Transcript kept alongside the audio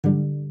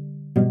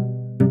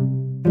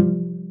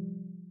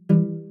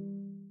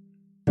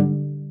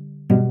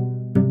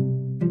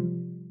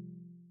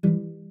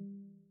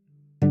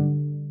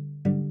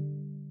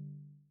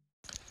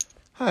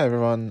Hi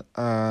everyone,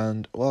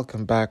 and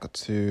welcome back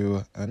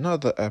to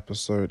another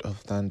episode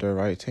of Thando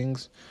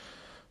Writings.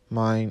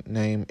 My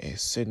name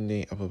is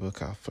Sydney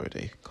Abubakar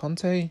Fode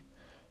Conte.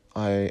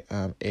 I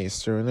am a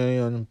Sierra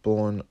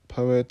Leone-born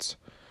poet.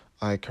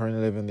 I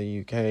currently live in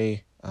the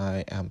UK.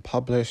 I am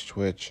published,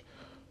 which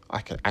I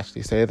can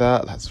actually say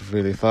that. That's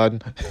really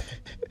fun.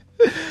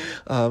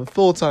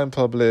 Full-time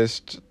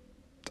published.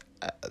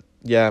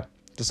 Yeah,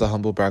 just a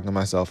humble brag on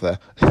myself there.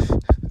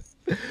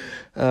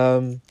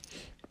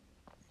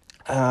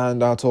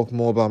 And I'll talk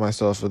more about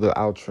myself with the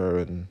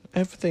outro and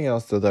everything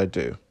else that I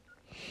do.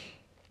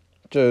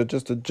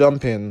 Just to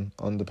jump in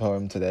on the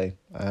poem today.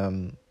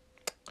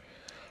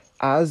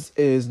 As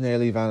is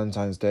nearly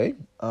Valentine's Day,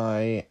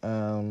 I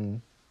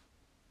am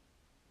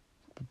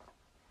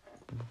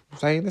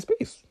saying this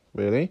piece,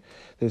 really.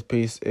 This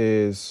piece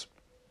is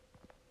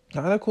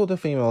kind of called a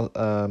female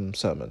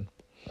sermon.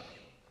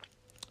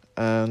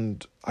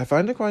 And I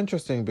find it quite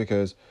interesting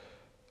because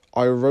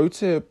I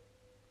wrote it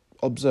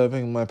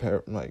observing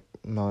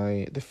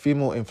the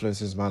female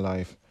influences in my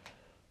life,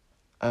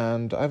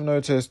 and I've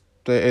noticed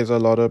there is a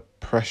lot of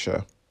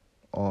pressure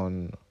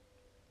on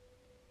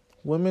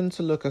women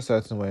to look a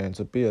certain way and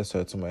to be a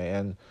certain way,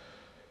 and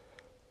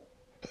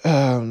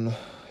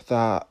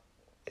that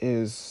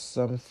is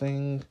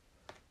something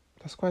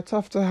that's quite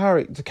tough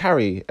to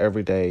carry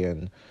every day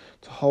and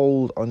to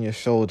hold on your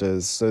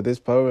shoulders. So this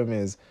poem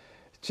is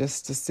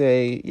just to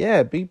say,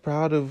 yeah, be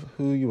proud of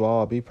who you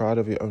are, be proud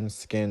of your own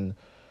skin.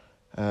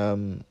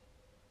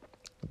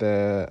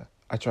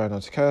 I try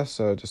not to curse,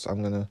 so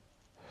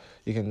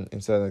you can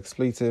insert an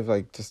expletive,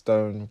 just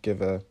don't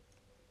give a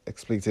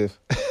expletive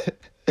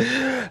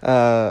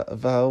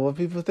about what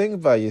people think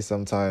about you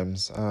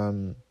sometimes.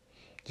 You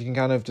can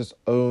kind of just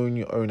own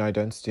your own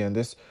identity, and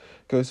this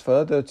goes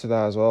further to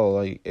that as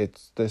well.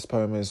 This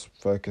poem is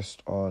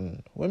focused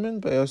on women,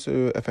 but it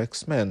also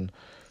affects men.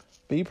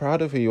 Be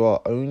proud of who you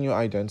are, own your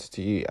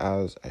identity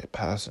as a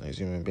person, as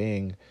a human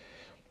being,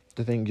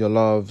 to think your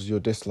loves, your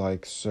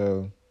dislikes.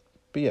 So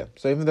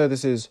even though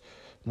this is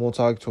more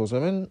targeted towards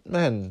women,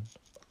 men,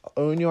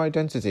 own your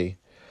identity.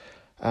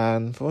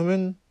 And for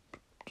women,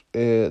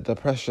 the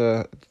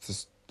pressure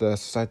the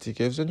society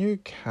gives on you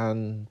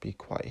can be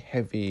quite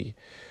heavy,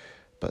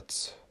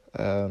 but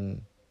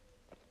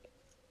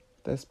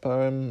this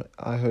poem,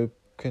 I hope,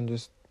 can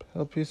just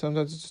help you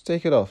sometimes just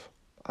take it off.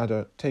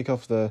 Take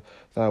off that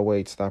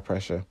weight, that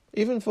pressure,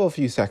 even for a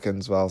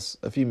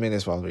few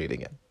minutes while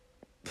reading it.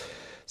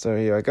 So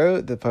here I go.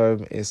 The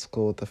poem is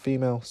called The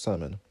Female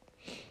Sermon.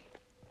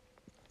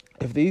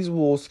 If these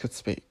walls could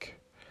speak,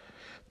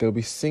 they'll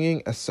be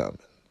singing a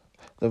sermon.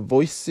 The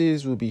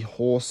voices will be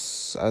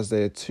hoarse as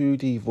their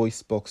 2D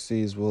voice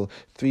boxes will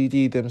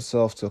 3D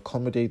themselves to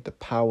accommodate the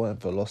power and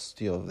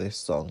velocity of this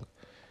song.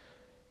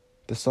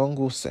 The song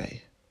will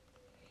say,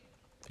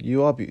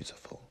 "You are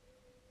beautiful."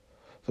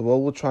 The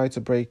world will try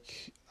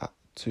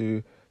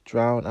to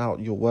drown out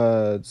your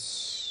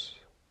words.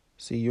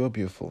 See, you are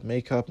beautiful.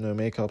 Makeup, no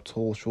makeup,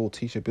 tall, short,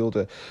 teacher,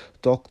 builder,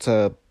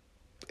 doctor,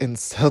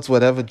 insert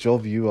whatever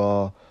job you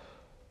are.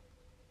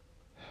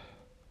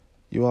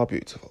 You are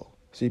beautiful.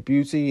 See,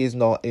 beauty is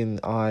not in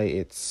eye,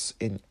 it's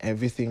in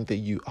everything that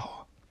you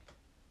are.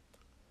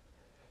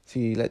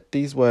 See, let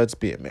these words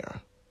be a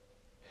mirror.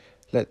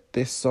 Let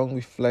this song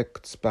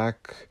reflect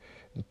back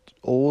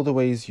all the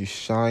ways you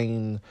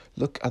shine.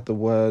 Look at the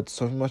words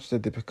so much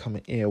that they become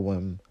an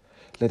earworm.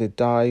 Let it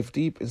dive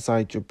deep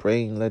inside your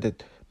brain. Let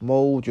it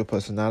mold your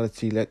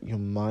personality. Let your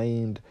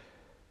mind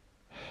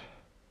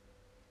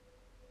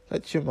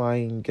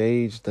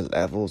gauge the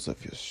levels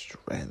of your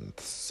strength.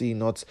 See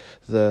not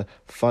the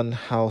fun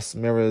house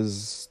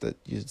mirrors that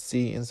you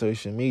see in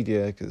social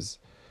media, because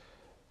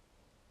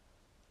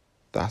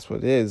that's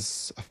what it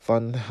is, a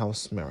fun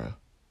house mirror.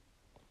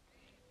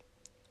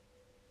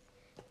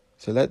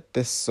 So let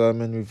this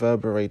sermon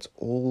reverberate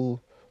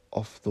all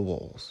off the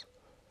walls.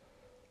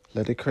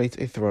 Let it create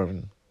a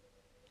throne,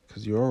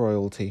 because you're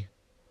royalty.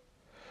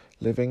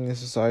 Living in a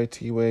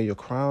society where your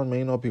crown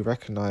may not be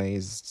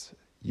recognized,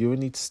 you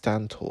need to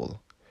stand tall.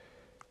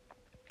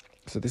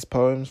 So this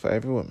poem's for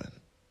every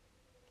woman.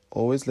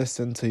 Always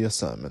listen to your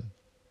sermon.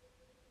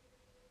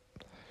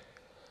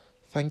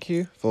 Thank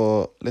you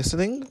for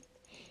listening.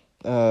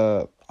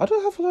 I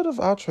don't have a lot of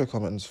outro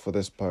comments for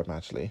this poem,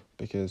 actually,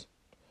 because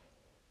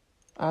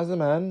as a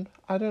man,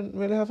 I don't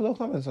really have a lot of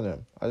comments on it.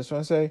 I just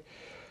want to say,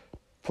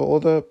 for all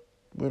the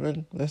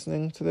women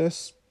listening to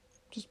this,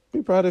 just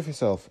be proud of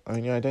yourself.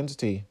 Own your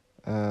identity.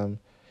 It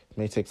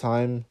may take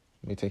time.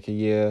 It may take a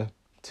year,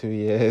 2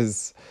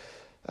 years.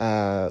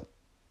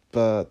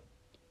 But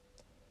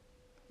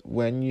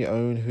when you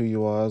own who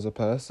you are as a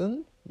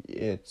person,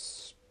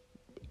 it's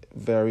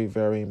very,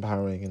 very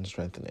empowering and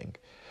strengthening.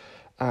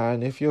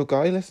 And if you're a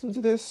guy listening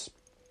to this,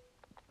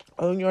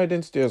 own your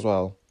identity as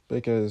well,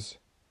 because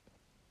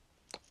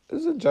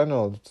as in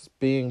general, just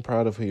being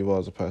proud of who you are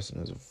as a person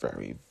is a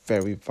very,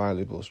 very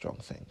valuable, strong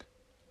thing.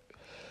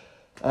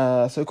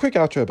 So quick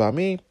outro about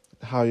me,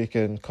 how you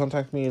can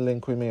contact me,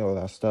 link with me, all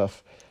that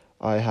stuff.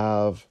 I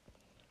have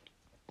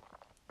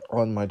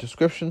on my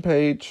description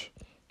page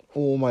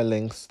all my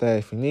links there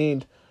if you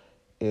need.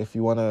 If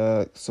you want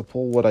to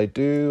support what I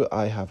do,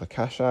 I have a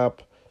Cash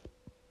App.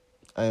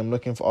 I am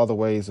looking for other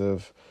ways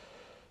of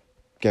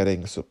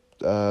having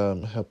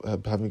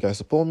you guys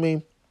support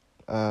me.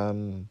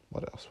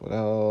 What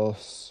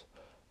else?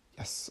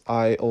 Yes,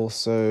 I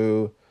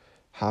also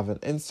have an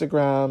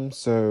Instagram,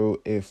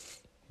 so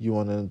if you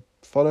want to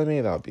follow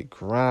me, that would be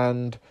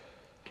grand.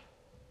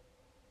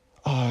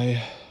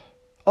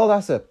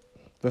 That's it.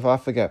 Before I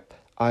forget,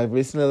 I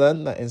recently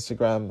learned that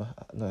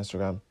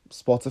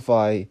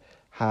Spotify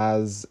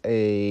has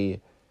a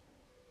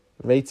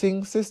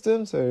rating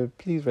system, so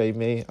please rate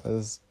me,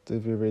 as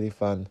it'd be really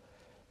fun.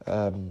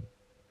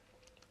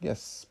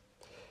 Yes,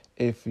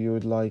 if you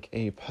would like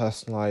a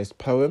personalized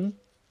poem,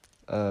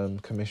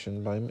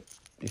 commissioned by me,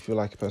 if you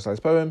like a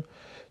personalized poem,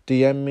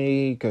 DM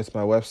me, go to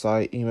my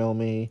website, email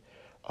me.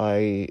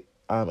 I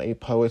am a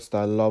poet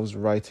that loves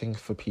writing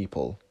for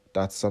people.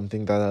 That's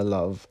something that I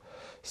love.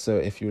 So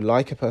if you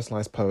like a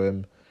personalized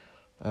poem,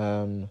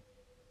 DM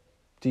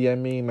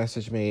me,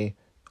 message me.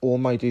 All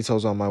my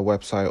details on my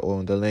website or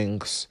on the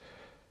links.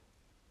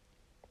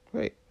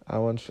 Great. I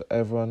want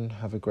everyone to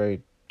have a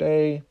great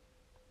day,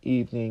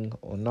 evening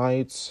or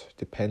night,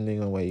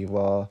 depending on where you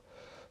are.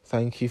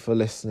 Thank you for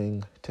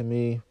listening to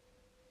me.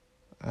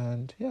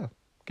 And yeah,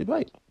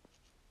 goodbye.